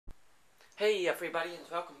Hey everybody, and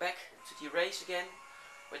welcome back to the race again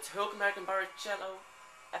with Hulkenberg and Barrichello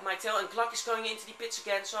at my tail, and Glock is going into the pits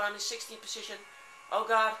again, so I'm in 16th position. Oh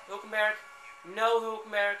god, Hulkenberg. No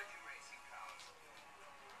Hulkenberg.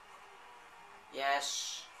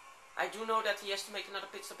 Yes. I do know that he has to make another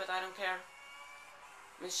pit stop, but I don't care.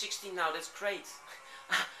 I'm in 16 now, that's great.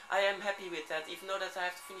 I am happy with that, even though that I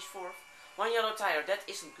have to finish 4th. One yellow tire, that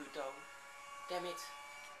isn't good though. Damn it.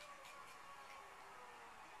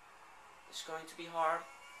 It's going to be hard.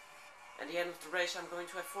 At the end of the race I'm going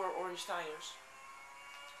to have 4 orange tires,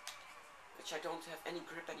 which I don't have any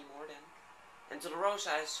grip anymore then. And De La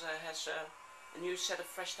Rosa has a new set of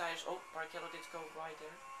fresh tires. Oh, Barrichello did go right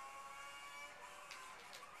there.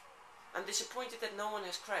 I'm disappointed that no one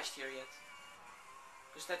has crashed here yet,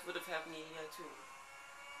 because that would have helped me too.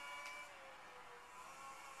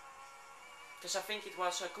 Because I think it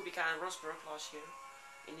was Kubica and Rosberg last year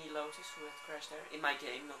in the Lotus who had crashed there. In my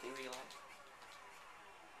game, not in real life.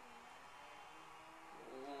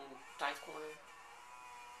 Tight corner.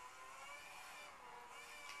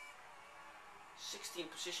 16th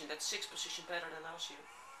position, that's 6 position better than last year.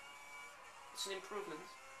 It's an improvement.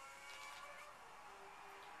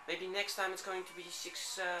 Maybe next time it's going to be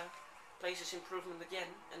 6 places improvement again,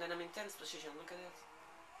 and then I'm in 10th position, look at that.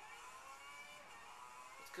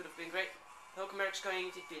 It could have been great. Hulkenberg's going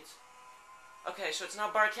into the pit. Okay, so it's now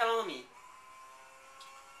Barrichello and me.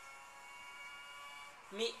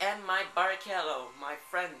 Me and my Barrichello, my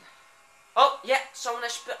friend. Oh, yeah, someone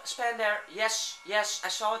has spanned there. Yes, I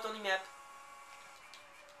saw it on the map.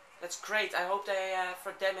 That's great. I hope they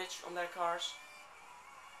for damage on their cars.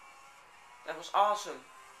 That was awesome.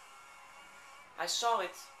 I saw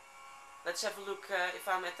it. Let's have a look if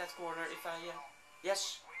I'm at that corner. If I,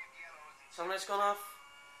 yes. Someone has gone off.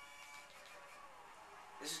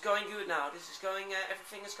 This is going good now. This is going,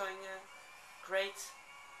 everything is going great.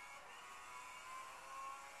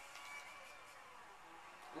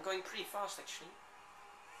 I'm going pretty fast actually.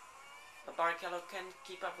 But Barrichello can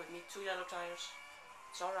keep up with me. 2 yellow tires.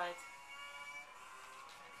 It's alright.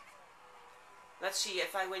 Let's see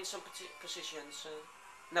if I win some positions.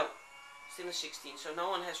 No. Still in 16. So no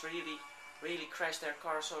one has really crashed their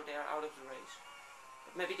car, so they are out of the race.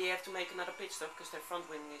 But maybe they have to make another pit stop because their front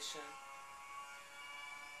wing is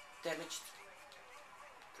damaged.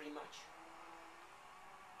 Pretty much.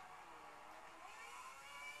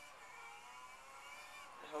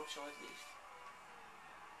 I hope so at least.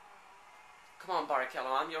 Come on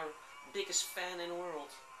Barrichello, I'm your biggest fan in the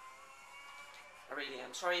world. I really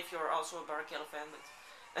am. Sorry if you're also a Barrichello fan,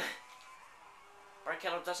 but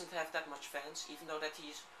Barrichello doesn't have that much fans, even though that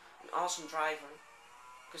he's an awesome driver.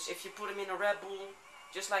 Because if you put him in a Red Bull,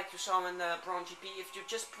 just like you saw in the Braun GP, if you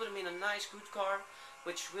just put him in a nice good car,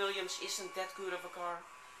 which Williams isn't that good of a car,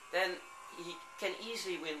 then he can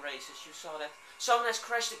easily win races. You saw that. Someone has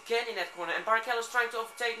crashed again in that corner, and Barrichello's trying to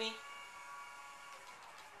overtake me.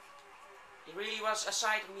 He really was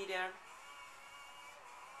aside of me there.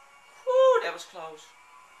 Whoo, that was close.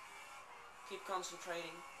 Keep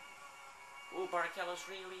concentrating. Ooh, Barrichello's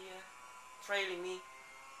really trailing me.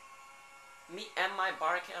 Me and my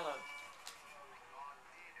Barrichello.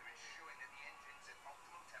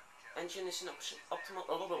 Engine is in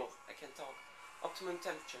optimal. I can't talk. Optimum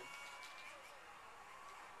temperature.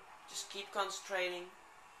 Just keep concentrating.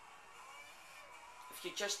 If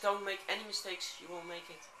you just don't make any mistakes, you will make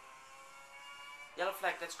it. Yellow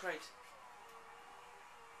flag, that's great.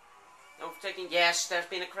 Overtaking, yes, there's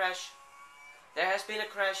been a crash. There has been a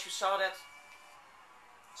crash, you saw that.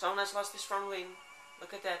 Someone has lost his front wing.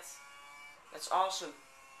 Look at that. That's awesome.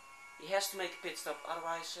 He has to make a pit stop,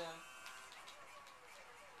 otherwise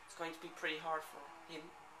it's going to be pretty hard for him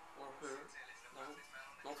or her. No,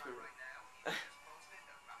 not her.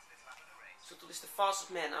 Suttel is the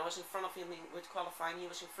fastest man. I was in front of him with qualifying. He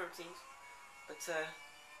was in 13th. But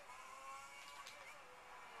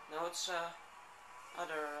now it's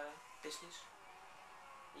other business.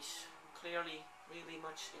 He's clearly really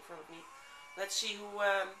much in front of me. Let's see who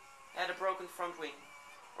had a broken front wing.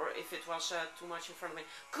 Or if it was too much in front of me.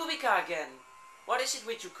 Kubica again! What is it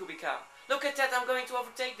with you, Kubica? Look at that, I'm going to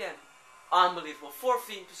overtake them. Unbelievable.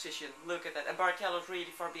 14th position. Look at that. And Barrichello's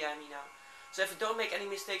really far behind me now. So if I don't make any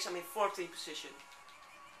mistakes, I'm in 14th position.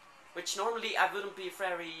 Which normally I wouldn't be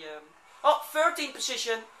very... Oh, 13th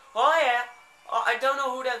position! Oh yeah! Oh, I don't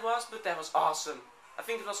know who that was, but that was awesome. I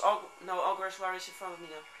think it was Alguer Suarez in front of me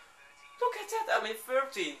now. Look at that, I'm in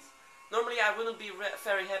 13th. Normally I wouldn't be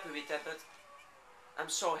very happy with that, but I'm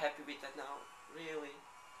so happy with that now. Really.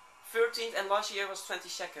 13th, and last year was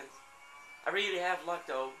 22nd. I really have luck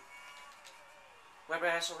though. Weber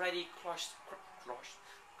has already crossed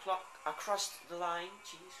the line.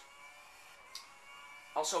 Jeez.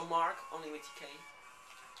 Also Mark, only with the K,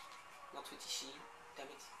 not with the C. Damn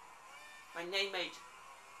it. My name mate.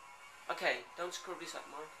 Okay, don't screw this up,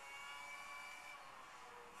 Mark.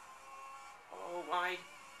 Oh, wide.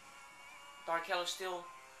 Barrichello still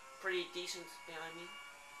pretty decent behind me.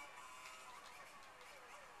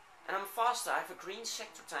 And I'm faster. I have a green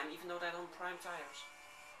sector time, even though they're on prime tires.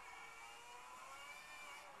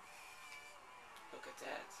 Look at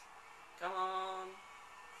that. Come on.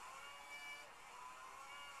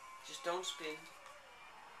 Just don't spin.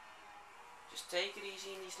 Just take it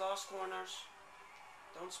easy in these last corners.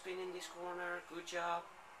 Don't spin in this corner. Good job.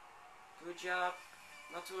 Good job.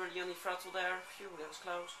 Not too early on the throttle there. Phew, that was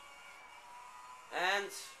close.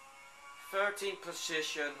 And 13th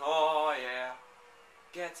position. Oh yeah.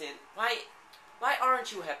 Get in. Why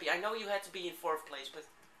aren't you happy? I know you had to be in 4th place, but...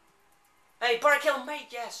 Hey, Barrichello mate,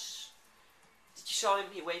 yes! Did you saw him?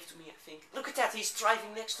 He waved to me, I think. Look at that, he's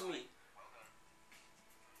driving next to me.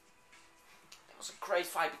 That was a great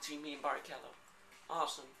fight between me and Barrichello.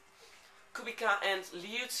 Awesome. Kubica and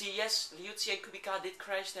Liuzzi, yes, Liuzzi and Kubica did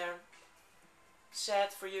crash there.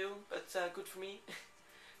 Sad for you, but good for me.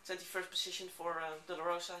 21st position for De La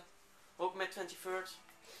Rosa. Hope met 23rd.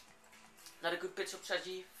 Not a good pit stop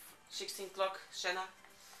strategy. 16th clock, Senna.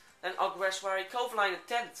 Then Alguersuari, Kovalainen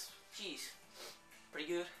 10th. Jeez, pretty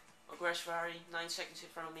good. Alguersuari 9 seconds in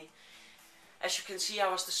front of me. As you can see, I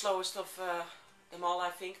was the slowest of them all, I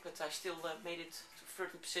think, but I still made it to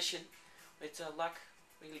 13th position with luck.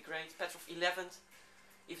 Really great. Petrov 11th,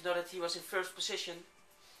 even though that he was in 1st position.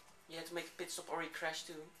 He had to make a pit stop or he crashed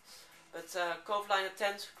too. But Kovalainen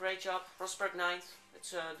 10th, great job. Rosberg 9th,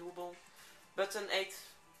 it's doable. Button 8th.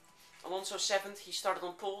 Alonso 7th, he started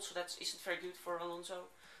on pole, so that isn't very good for Alonso.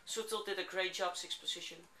 Suttel did a great job, 6th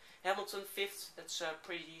position. Hamilton 5th, that's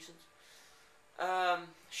pretty decent.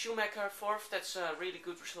 Schumacher 4th, that's a really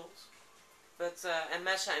good result. But and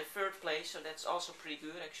Massa in 3rd place, so that's also pretty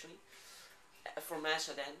good actually. For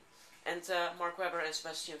Massa then. And Mark Webber and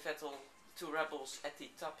Sebastian Vettel, 2 rebels at the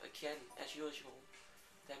top again, as usual.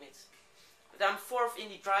 Damn it. But I'm 4th in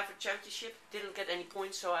the Driver Championship, didn't get any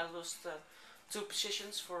points, so I lost 2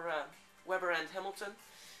 positions for Webber and Hamilton.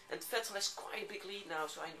 And Vettel has quite a big lead now,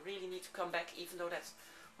 so I really need to come back, even though that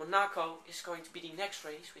Monaco is going to be the next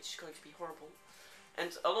race, which is going to be horrible.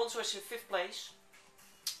 And Alonso is in 5th place,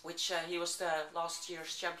 which he was the last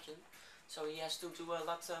year's champion, so he has to do a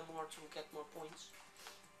lot more to get more points.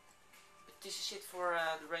 But this is it for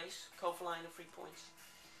the race. Kovalainen 3 points.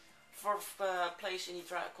 4th place in the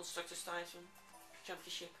Constructors' Title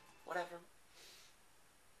Championship, whatever.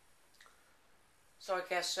 So I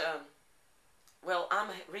guess, well, I'm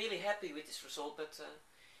really happy with this result, but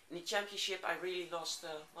in the championship I really lost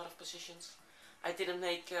a lot of positions. I didn't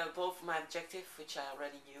make both my objective, which I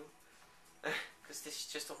already knew, because this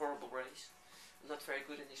is just a horrible race. I'm not very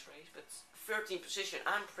good in this race, but 13th position,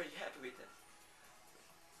 I'm pretty happy with that.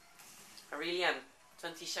 I really am.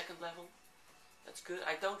 22nd level, that's good.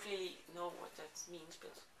 I don't really know what that means,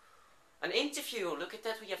 but... An interview, look at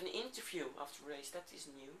that, we have an interview after the race, that is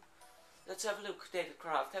new. Let's have a look, David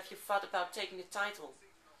Kraft. Have you thought about taking the title?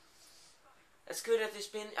 As good as it's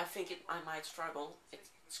been, I think I might struggle.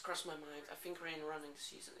 It's crossed my mind. I think we're in running the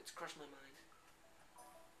season. It's crossed my mind.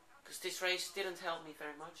 Because this race didn't help me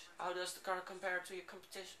very much. How does the car compare to your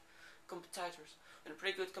competitors? In a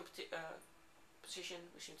pretty good position,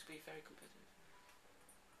 we seem to be very competitive.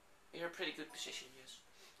 We're in a pretty good position, yes.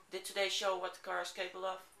 Did today show what the car is capable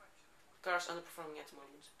of? The car is underperforming at the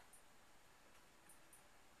moment.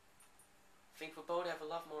 I think we both have a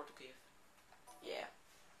lot more to give. Yeah.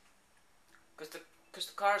 Because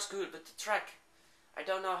the car is good, but the track, I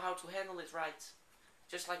don't know how to handle it right.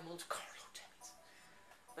 Just like Monte Carlo, damn it.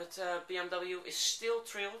 But BMW is still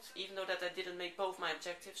thrilled, even though that I didn't make both my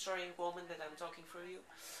objectives. Sorry, woman, that I'm talking for you.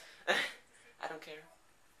 I don't care.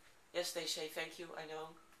 Yes, they say thank you, I know.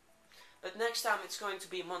 But next time it's going to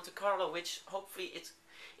be Monte Carlo, which hopefully it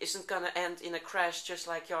isn't gonna end in a crash just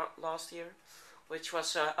like last year. Which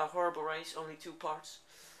was a horrible race, only 2 parts.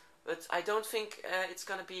 But I don't think it's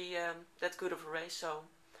gonna be that good of a race, so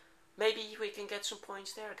maybe we can get some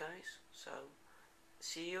points there, guys. So,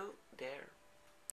 see you there.